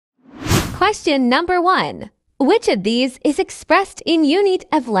Question number 1. Which of these is expressed in unit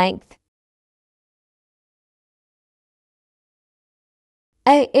of length?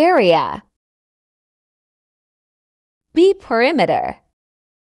 A. Area. B. Perimeter.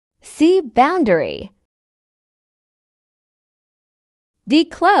 C. Boundary. D.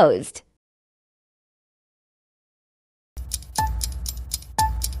 Closed.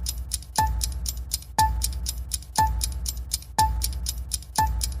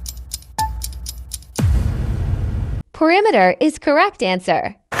 Perimeter is correct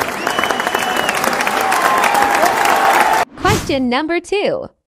answer. Question number 2.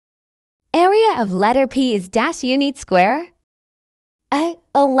 Area of letter P is dash unit square? A.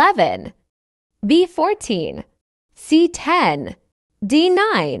 11. B. 14. C. 10. D.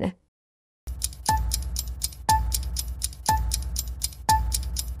 9.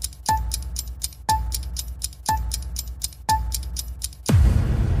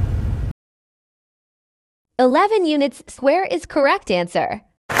 "11 units square is correct answer.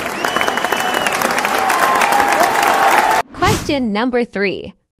 Question number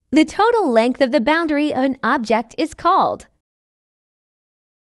 3. The total length of the boundary of an object is called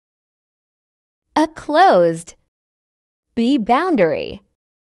A. Closed. B. Boundary.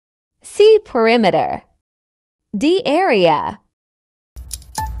 C. Perimeter. D. Area.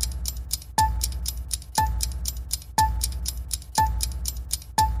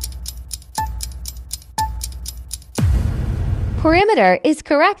 Perimeter is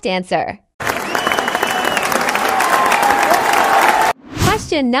correct answer.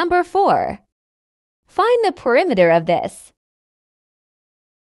 Question number 4. Find the perimeter of this.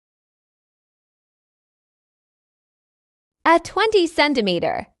 A. 20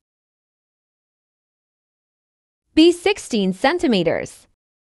 centimeter. B. 16 centimeters.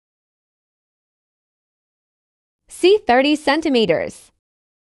 C. 30 centimeters.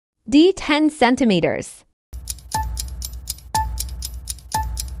 D. 10 centimeters.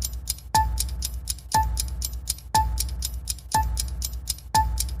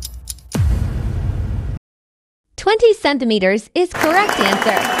 "20 centimeters is correct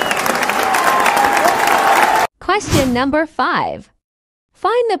answer. Question number 5.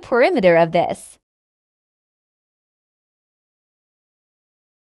 Find the perimeter of this.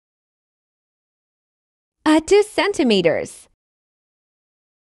 A. 2 centimeters.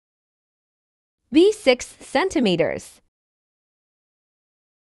 B. 6 centimeters.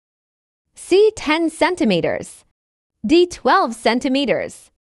 C. 10 centimeters. D. 12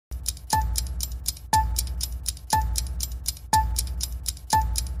 centimeters.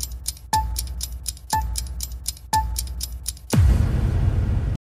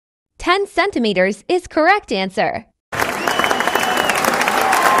 "10 centimeters is correct answer.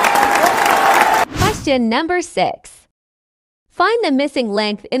 Question number 6. Find the missing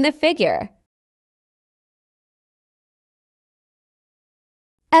length in the figure.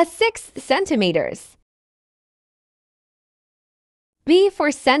 A. 6 centimeters. B.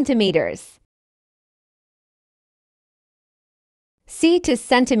 4 centimeters. C. 2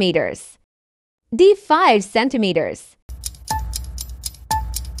 centimeters. D. 5 centimeters.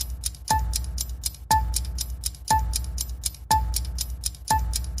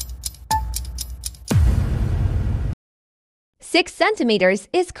 "6 centimeters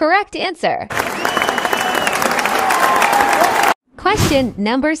is correct answer. Question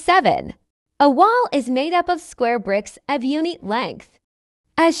number 7. A wall is made up of square bricks of unit length.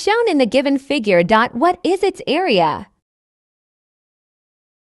 As shown in the given figure, what is its area?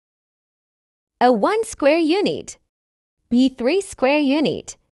 A. 1 square unit. B. 3 square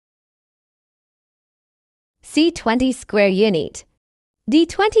unit. C. 20 square unit. D.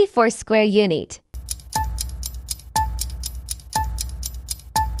 24 square unit.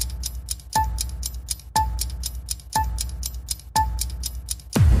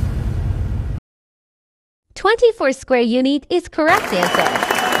 "24 square unit is correct answer.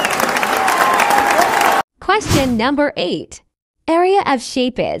 Question number 8. Area of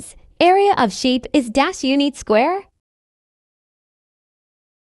shape is. Area of shape is dash unit square?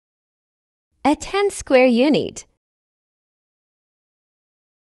 A. 10 square unit.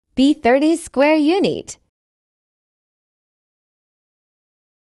 B. 30 square unit.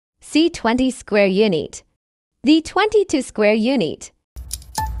 C. 20 square unit. D. 22 square unit.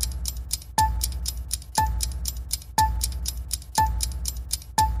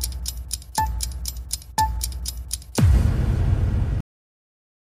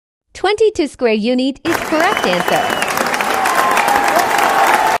 "22 square unit is correct answer.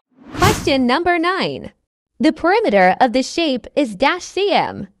 Question number 9. The perimeter of the shape is dash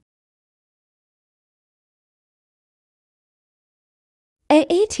cm. A.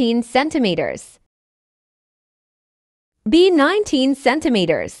 18 centimeters. B. 19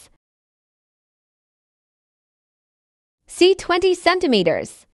 centimeters. C. 20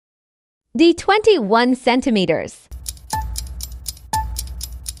 centimeters. D. 21 centimeters.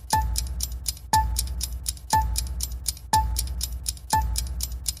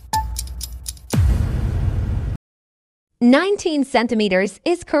 "19 centimeters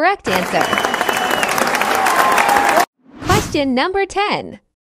is correct answer. Question number 10.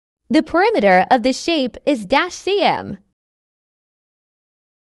 The perimeter of the shape is dash cm.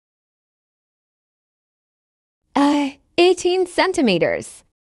 A. 18 centimeters.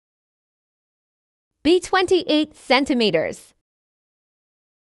 B. 28 centimeters.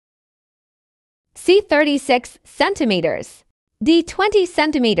 C. 36 centimeters. D. 20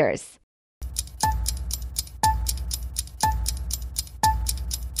 centimeters.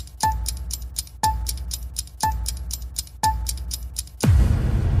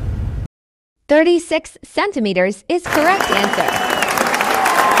 "36 centimeters is correct answer.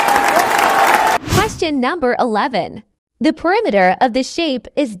 Question number 11. The perimeter of the shape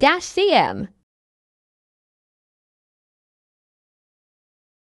is dash cm.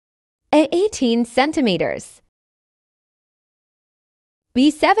 A. 18 centimeters. B.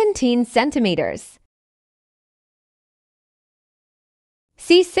 17 centimeters.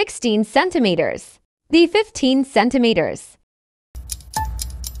 C. 16 centimeters. D. 15 centimeters.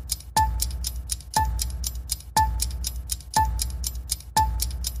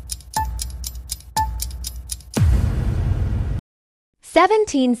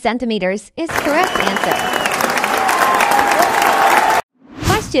 "17 centimeters is correct answer.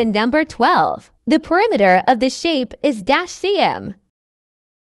 Question number 12. The perimeter of the shape is dash cm.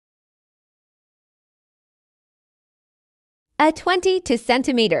 A. 22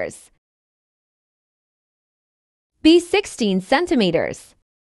 centimeters. B. 16 centimeters.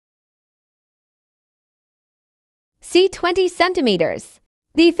 C. 20 centimeters.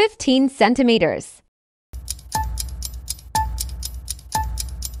 D. 15 centimeters.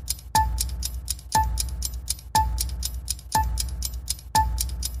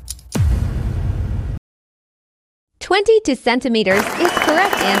 "22 centimeters is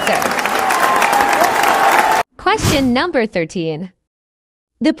correct answer. Question number 13.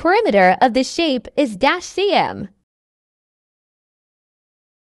 The perimeter of the shape is dash cm.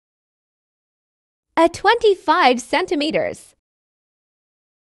 A. 25 centimeters.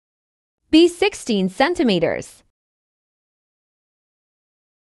 B. 16 centimeters.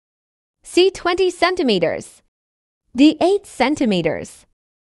 C. 20 centimeters. D. 8 centimeters.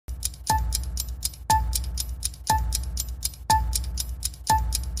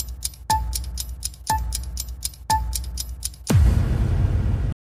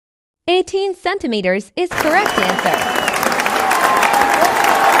 "18 centimeters is correct answer.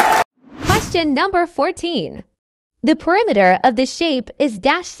 Question number 14. The perimeter of the shape is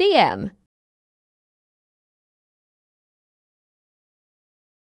dash cm.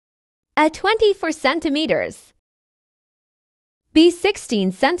 A. 24 centimeters. B.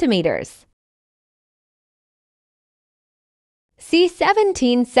 16 centimeters. C.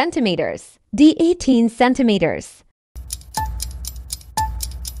 17 centimeters. D. 18 centimeters.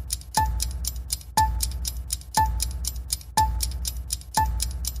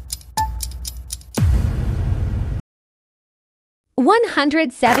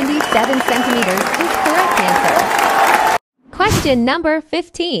 "177 centimeters is correct answer. Question number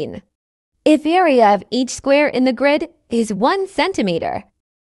 15. If area of each square in the grid is 1 centimeter,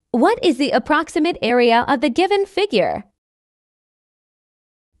 what is the approximate area of the given figure?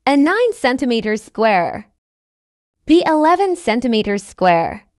 A. 9 centimeters square. B. 11 centimeters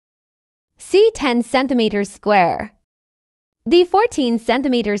square. C. 10 centimeters square. D. 14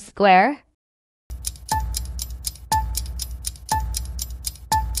 centimeters square.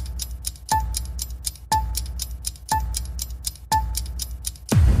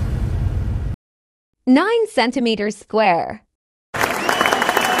 "9 centimeters square.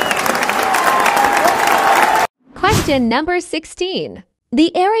 Question number 16.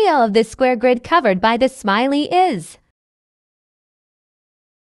 The area of the square grid covered by the smiley is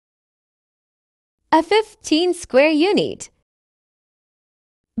A. 15 square unit.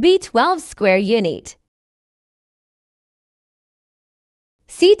 B. 12 square unit.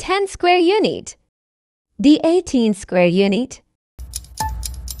 C. 10 square unit. D. 18 square unit.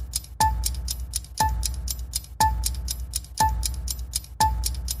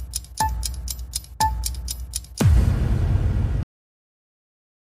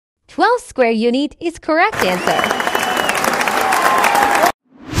 "12 square unit is correct answer.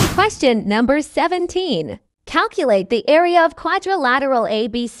 Question number 17. Calculate the area of quadrilateral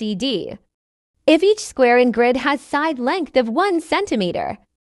ABCD. If each square in grid has side length of 1 centimeter,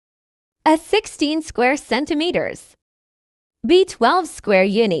 A 16 square centimeters, B 12 square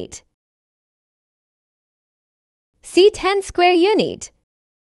unit, C 10 square unit,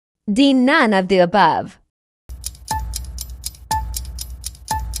 D none of the above.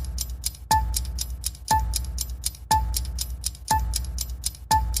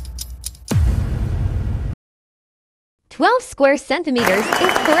 "12 square centimeters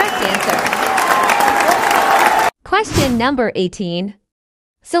is correct answer. Question number 18.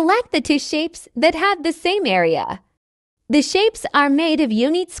 Select the two shapes that have the same area. The shapes are made of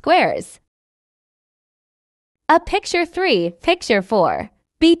unit squares. A picture 3, picture 4.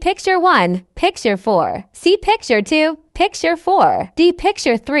 B picture 1, picture 4. C picture 2, picture 4. D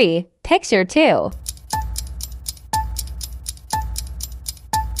picture 3, picture 2.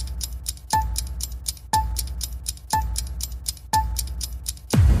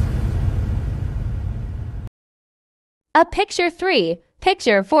 A picture 3,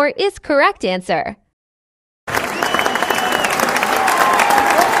 picture 4 is correct answer.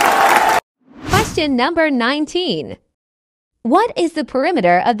 Question number 19. What is the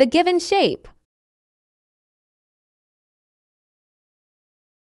perimeter of the given shape?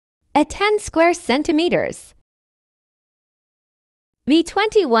 A 10 square centimeters, B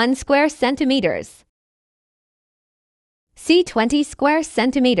 21 square centimeters, C 20 square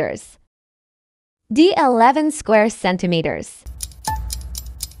centimeters, D 11 square centimeters.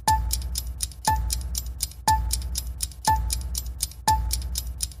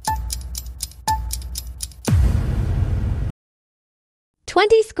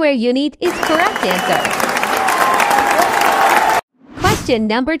 "20 square unit is correct answer. Question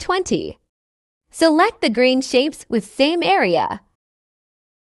number 20. Select the green shapes with same area.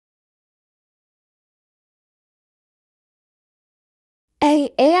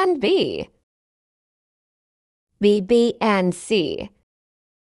 A and B, B and C,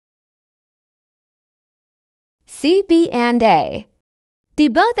 C, B and A. D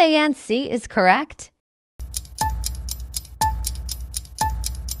both A and C is correct?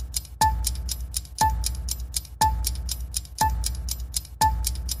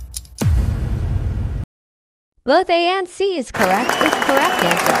 Both A and C is correct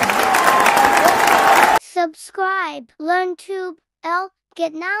answer. Subscribe, LearnTube,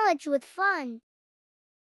 get knowledge with fun.